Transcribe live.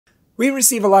We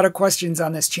receive a lot of questions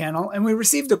on this channel, and we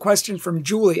received a question from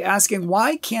Julie asking,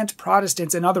 why can't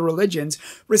Protestants and other religions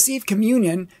receive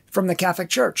communion from the Catholic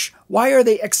Church? Why are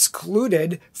they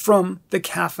excluded from the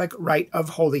Catholic rite of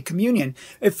Holy Communion?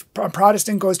 If a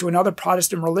Protestant goes to another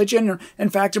Protestant religion, or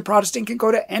in fact, a Protestant can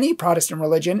go to any Protestant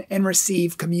religion and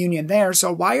receive communion there,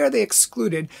 so why are they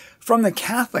excluded from the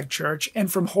Catholic Church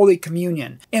and from Holy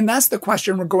Communion? And that's the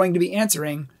question we're going to be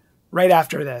answering right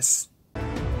after this.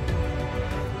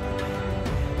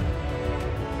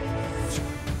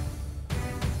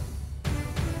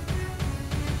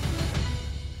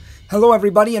 Hello,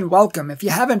 everybody, and welcome. If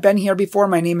you haven't been here before,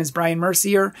 my name is Brian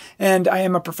Mercier, and I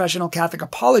am a professional Catholic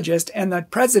apologist and the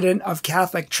president of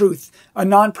Catholic Truth, a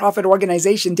nonprofit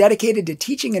organization dedicated to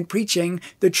teaching and preaching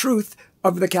the truth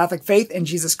of the Catholic faith in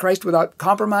Jesus Christ without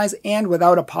compromise and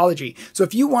without apology. So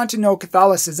if you want to know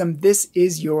Catholicism, this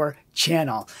is your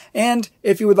channel. And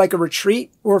if you would like a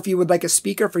retreat, or if you would like a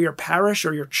speaker for your parish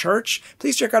or your church,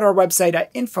 please check out our website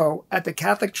at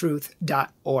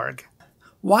info@thecatholictruth.org.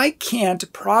 Why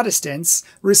can't Protestants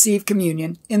receive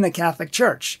communion in the Catholic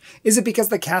Church? Is it because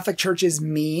the Catholic Church is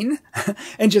mean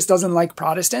and just doesn't like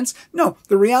Protestants? No,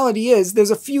 the reality is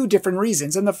there's a few different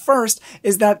reasons. And the first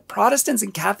is that Protestants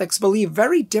and Catholics believe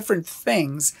very different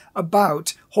things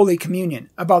about Holy Communion,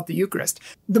 about the Eucharist.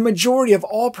 The majority of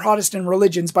all Protestant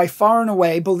religions by far and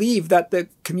away believe that the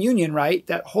communion rite,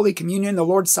 that Holy Communion, the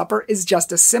Lord's Supper, is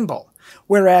just a symbol.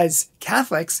 Whereas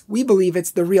Catholics, we believe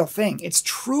it's the real thing. It's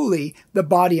truly the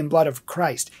body and blood of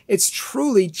Christ. It's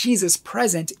truly Jesus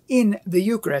present in the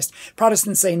Eucharist.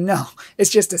 Protestants say, no, it's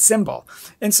just a symbol.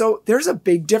 And so there's a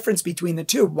big difference between the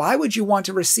two. Why would you want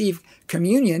to receive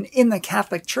communion in the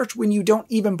Catholic Church when you don't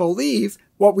even believe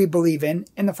what we believe in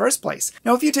the first place?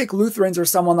 Now, if you take Lutherans or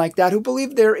someone like that who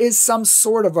believe there is some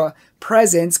sort of a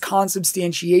presence,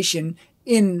 consubstantiation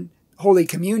in Holy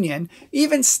Communion,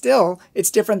 even still,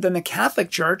 it's different than the Catholic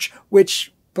Church,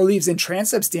 which believes in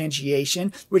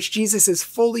transubstantiation, which Jesus is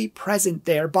fully present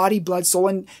there, body, blood, soul,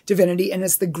 and divinity, and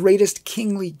it's the greatest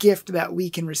kingly gift that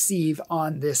we can receive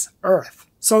on this earth.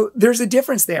 So there's a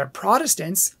difference there.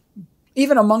 Protestants,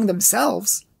 even among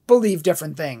themselves, believe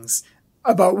different things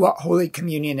about what Holy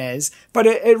Communion is, but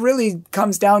it really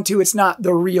comes down to it's not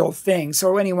the real thing,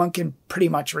 so anyone can pretty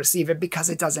much receive it because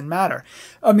it doesn't matter.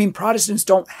 I mean, Protestants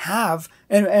don't have,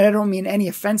 and I don't mean any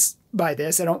offense by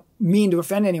this, I don't mean to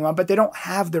offend anyone, but they don't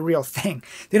have the real thing.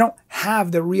 They don't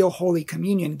have the real Holy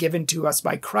Communion given to us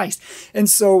by Christ. And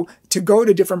so to go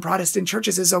to different Protestant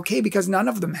churches is okay because none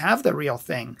of them have the real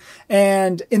thing.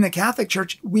 And in the Catholic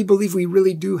Church, we believe we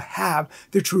really do have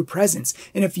the true presence.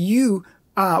 And if you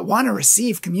want to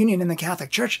receive communion in the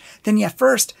Catholic Church, then you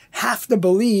first have to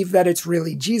believe that it's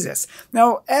really Jesus.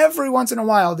 Now, every once in a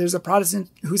while, there's a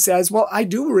Protestant who says, well, I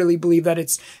do really believe that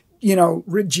it's,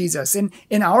 Jesus. And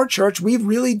in our church, we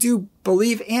really do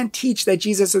believe and teach that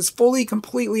Jesus is fully,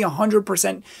 completely,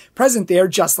 100% present there,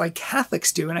 just like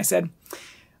Catholics do. And I said,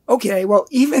 okay, well,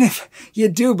 even if you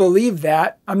do believe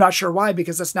that, I'm not sure why,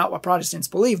 because that's not what Protestants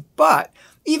believe, but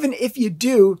even if you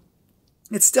do,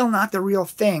 it's still not the real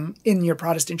thing in your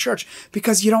Protestant church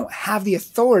because you don't have the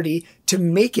authority to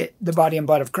make it the body and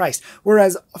blood of Christ.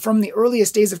 Whereas from the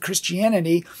earliest days of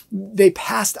Christianity, they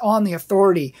passed on the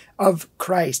authority of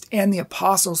Christ and the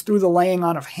apostles through the laying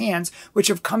on of hands, which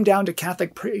have come down to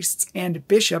Catholic priests and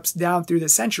bishops down through the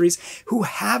centuries who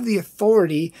have the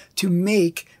authority to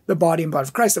make the body and blood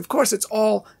of Christ. Of course, it's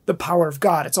all the power of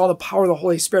God. It's all the power of the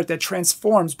Holy Spirit that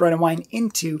transforms bread and wine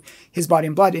into his body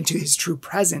and blood, into his true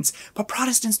presence. But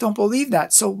Protestants don't believe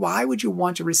that. So why would you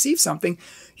want to receive something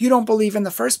you don't believe in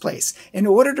the first place? In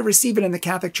order to receive it in the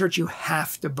Catholic Church, you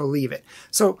have to believe it.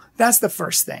 So that's the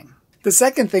first thing. The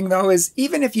second thing, though, is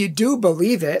even if you do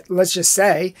believe it, let's just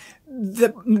say,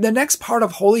 the next part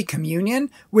of Holy Communion,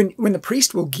 when the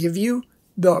priest will give you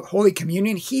the Holy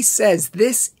Communion, he says,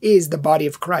 this is the body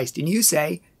of Christ. And you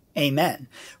say, amen,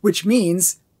 which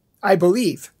means, I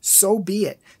believe, so be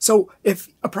it. So if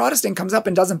a Protestant comes up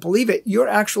and doesn't believe it, you're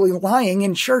actually lying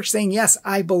in church saying, yes,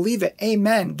 I believe it.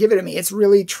 Amen. Give it to me. It's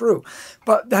really true.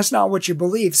 But that's not what you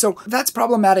believe. So that's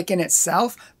problematic in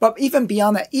itself. But even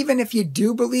beyond that, even if you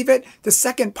do believe it, the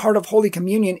second part of Holy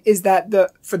Communion is that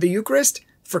for the Eucharist,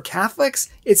 for Catholics,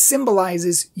 it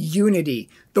symbolizes unity.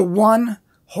 The one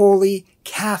holy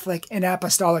Catholic and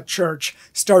Apostolic Church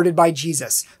started by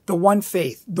Jesus. The one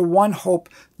faith, the one hope,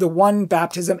 the one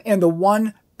baptism, and the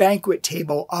one banquet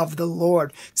table of the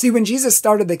Lord. See, when Jesus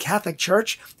started the Catholic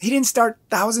Church, he didn't start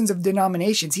thousands of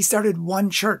denominations. He started one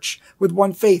church with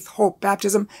one faith, hope,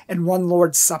 baptism, and one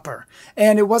Lord's Supper.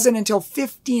 And it wasn't until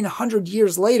 1,500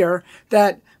 years later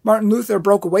that Martin Luther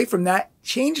broke away from that,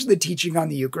 changed the teaching on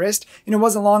the Eucharist, and it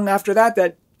wasn't long after that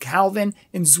Calvin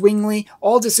and Zwingli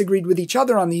all disagreed with each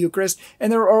other on the Eucharist,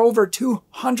 and there are over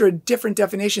 200 different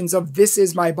definitions of "this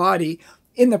is my body"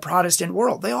 in the Protestant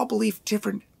world. They all believe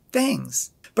different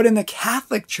things. But in the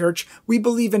Catholic Church, we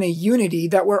believe in a unity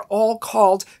that we're all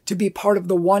called to be part of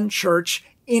the one church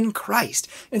in Christ.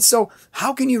 And so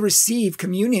how can you receive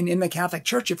communion in the Catholic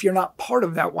Church if you're not part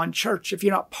of that one church, if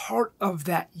you're not part of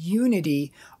that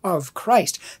unity of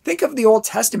Christ? Think of the Old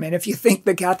Testament if you think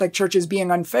the Catholic Church is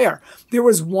being unfair. There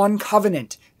was one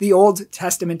covenant, the Old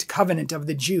Testament covenant of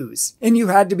the Jews, and you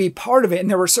had to be part of it. And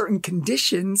there were certain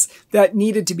conditions that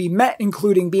needed to be met,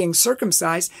 including being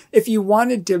circumcised, if you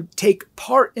wanted to take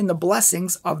part in the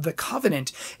blessings of the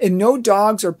covenant. And no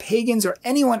dogs or pagans or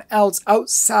anyone else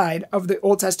outside of the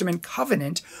Old Testament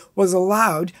covenant was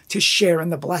allowed to share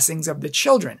in the blessings of the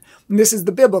children. And this is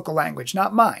the biblical language,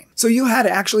 not mine. So you had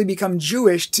to actually become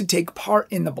Jewish to take part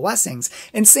in the blessings.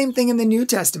 And same thing in the New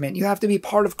Testament. You have to be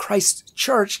part of Christ's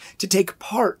church to take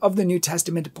part of the New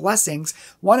Testament blessings.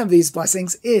 One of these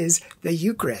blessings is the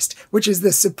Eucharist, which is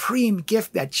the supreme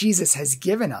gift that Jesus has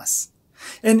given us.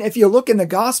 And if you look in the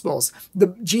Gospels,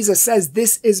 Jesus says,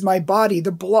 "This is my body,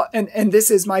 the blood, and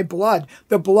this is my blood,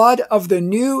 the blood of the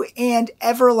new and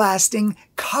everlasting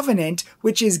covenant,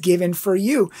 which is given for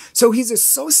you." So he's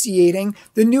associating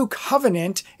the new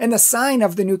covenant and the sign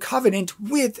of the new covenant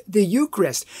with the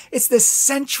Eucharist. It's the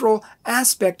central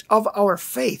aspect of our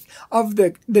faith, of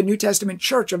the New Testament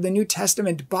church, of the New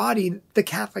Testament body, the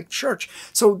Catholic Church.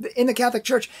 So in the Catholic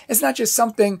Church, it's not just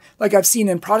something like I've seen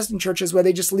in Protestant churches where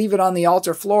they just leave it on the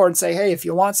altar floor and say, "Hey, if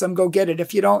you want some, go get it.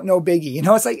 If you don't, no biggie." You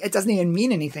know, it's like, it doesn't even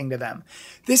mean anything to them.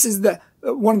 This is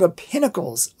one of the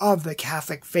pinnacles of the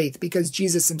Catholic faith because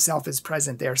Jesus himself is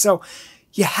present there. So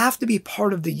you have to be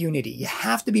part of the unity. You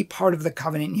have to be part of the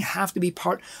covenant. You have to be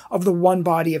part of the one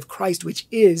body of Christ, which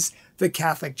is the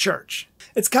Catholic Church.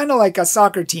 It's kind of like a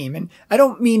soccer team. And I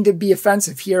don't mean to be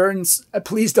offensive here, and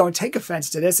please don't take offense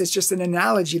to this. It's just an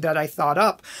analogy that I thought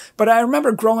up. But I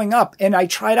remember growing up and I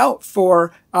tried out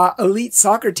for elite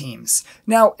soccer teams.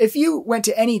 Now, if you went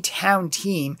to any town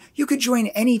team, you could join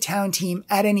any town team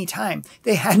at any time.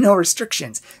 They had no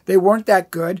restrictions. They weren't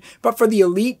that good. But for the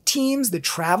elite teams, the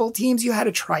travel teams, you had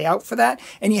to try out for that.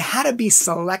 And you had to be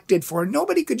selected for it.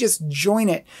 Nobody could just join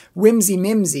it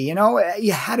whimsy-mimsy, you know?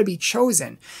 You had to be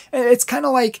chosen. It's kind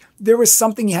of like there was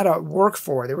something you had to work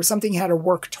for. There was something you had to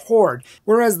work toward.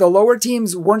 Whereas the lower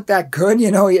teams weren't that good, you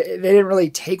know, they didn't really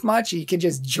take much. You could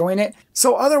just join it.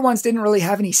 So other ones didn't really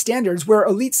have any standards, where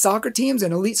elite soccer teams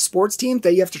and elite sports teams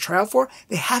that you have to try out for,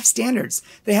 they have standards.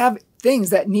 They have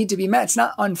things that need to be met. It's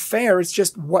not unfair. It's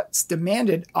just what's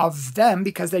demanded of them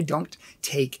because they don't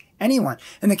take anyone.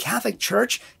 And the Catholic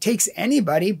Church takes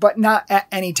anybody, but not at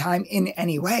any time in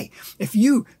any way. If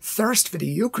you thirst for the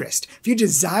Eucharist, if you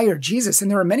desire Jesus,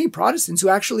 and there are many Protestants who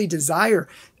actually desire,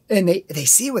 and they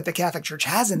see what the Catholic Church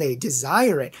has and they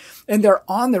desire it, and they're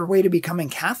on their way to becoming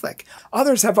Catholic.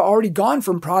 Others have already gone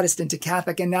from Protestant to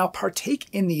Catholic and now partake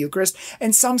in the Eucharist,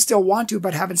 and some still want to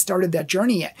but haven't started that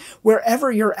journey yet.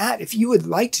 Wherever you're at, if you would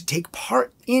like to take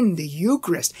part in the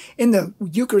Eucharist, in the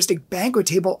Eucharistic banquet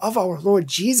table of our Lord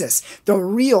Jesus, the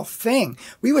real thing,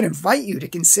 we would invite you to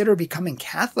consider becoming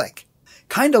Catholic.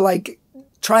 Kind of like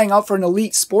trying out for an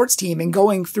elite sports team and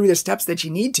going through the steps that you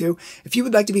need to. If you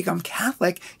would like to become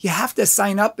Catholic, you have to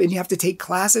sign up and you have to take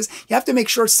classes. You have to make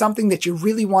sure it's something that you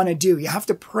really want to do. You have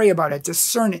to pray about it,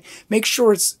 discern it, make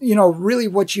sure it's, you know, really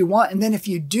what you want. And then if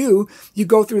you do, you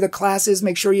go through the classes,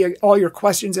 make sure all your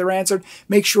questions are answered,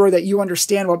 make sure that you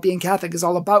understand what being Catholic is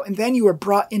all about. And then you are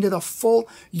brought into the full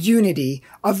unity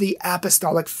of the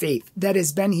apostolic faith that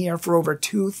has been here for over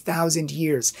 2,000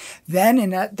 years. Then,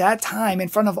 and at that time, in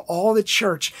front of all the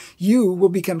church, you will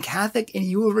become Catholic and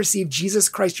you will receive Jesus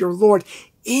Christ, your Lord,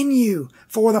 in you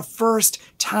for the first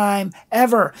time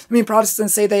ever. I mean,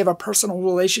 Protestants say they have a personal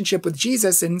relationship with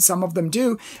Jesus, and some of them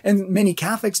do, and many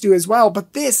Catholics do as well.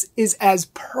 But this is as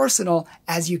personal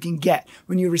as you can get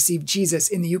when you receive Jesus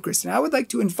in the Eucharist. And I would like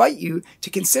to invite you to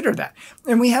consider that.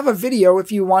 And we have a video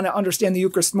if you want to understand the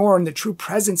Eucharist more and the true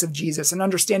presence of Jesus and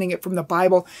understanding it from the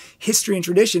Bible, history, and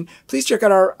tradition. Please check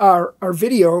out our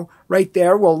video right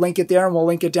there. We'll link it there and we'll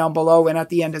link it down below and at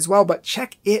the end as well. But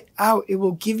check it out. It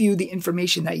will give you the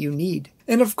information that you need.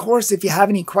 And of course, if you have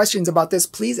any questions about this,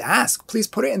 please ask. Please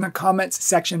put it in the comments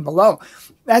section below.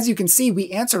 As you can see,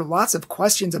 we answer lots of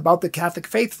questions about the Catholic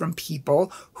faith from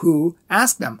people who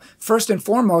ask them. First and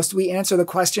foremost, we answer the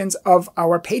questions of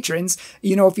our patrons.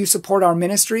 You know, if you support our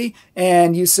ministry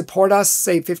and you support us,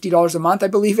 say $50 a month, I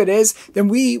believe it is, then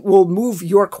we will move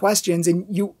your questions, and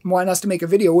you want us to make a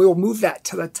video, we will move that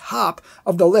to the top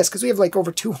of the list because we have like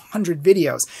over 200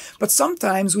 videos. But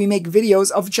sometimes we make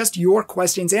videos of just your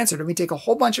questions answered, and we take a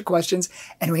whole bunch of questions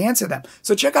and we answer them.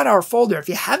 So check out our folder. If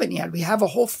you haven't yet, we have a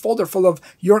whole folder full of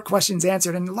your questions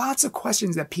answered and lots of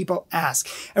questions that people ask.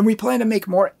 And we plan to make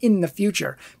more in the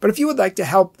future. But if you would like to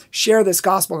help share this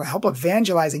gospel and help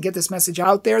evangelize and get this message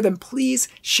out there, then please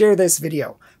share this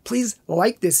video. Please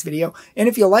like this video. And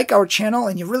if you like our channel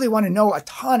and you really want to know a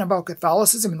ton about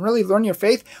Catholicism and really learn your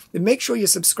faith, then make sure you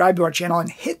subscribe to our channel and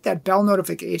hit that bell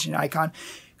notification icon,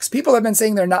 because people have been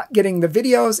saying they're not getting the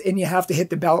videos and you have to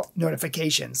hit the bell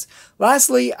notifications.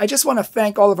 Lastly, I just want to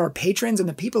thank all of our patrons and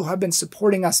the people who have been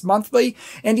supporting us monthly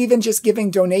and even just giving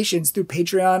donations through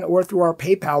Patreon or through our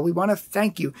PayPal. We want to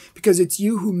thank you because it's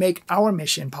you who make our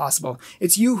mission possible.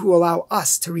 It's you who allow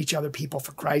us to reach other people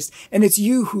for Christ, and it's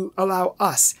you who allow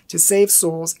us to save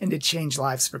souls and to change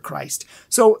lives for Christ.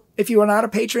 So if you are not a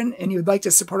patron and you would like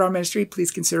to support our ministry, please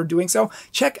consider doing so.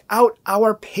 Check out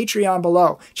our Patreon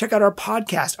below. Check out our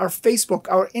podcast, our Facebook,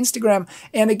 our Instagram.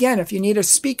 And again, if you need a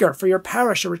speaker for your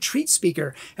parish, a retreat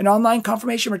speaker, an online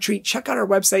confirmation retreat, check out our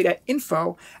website at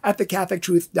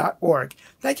info@thecatholictruth.org.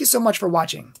 Thank you so much for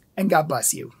watching, and God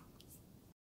bless you.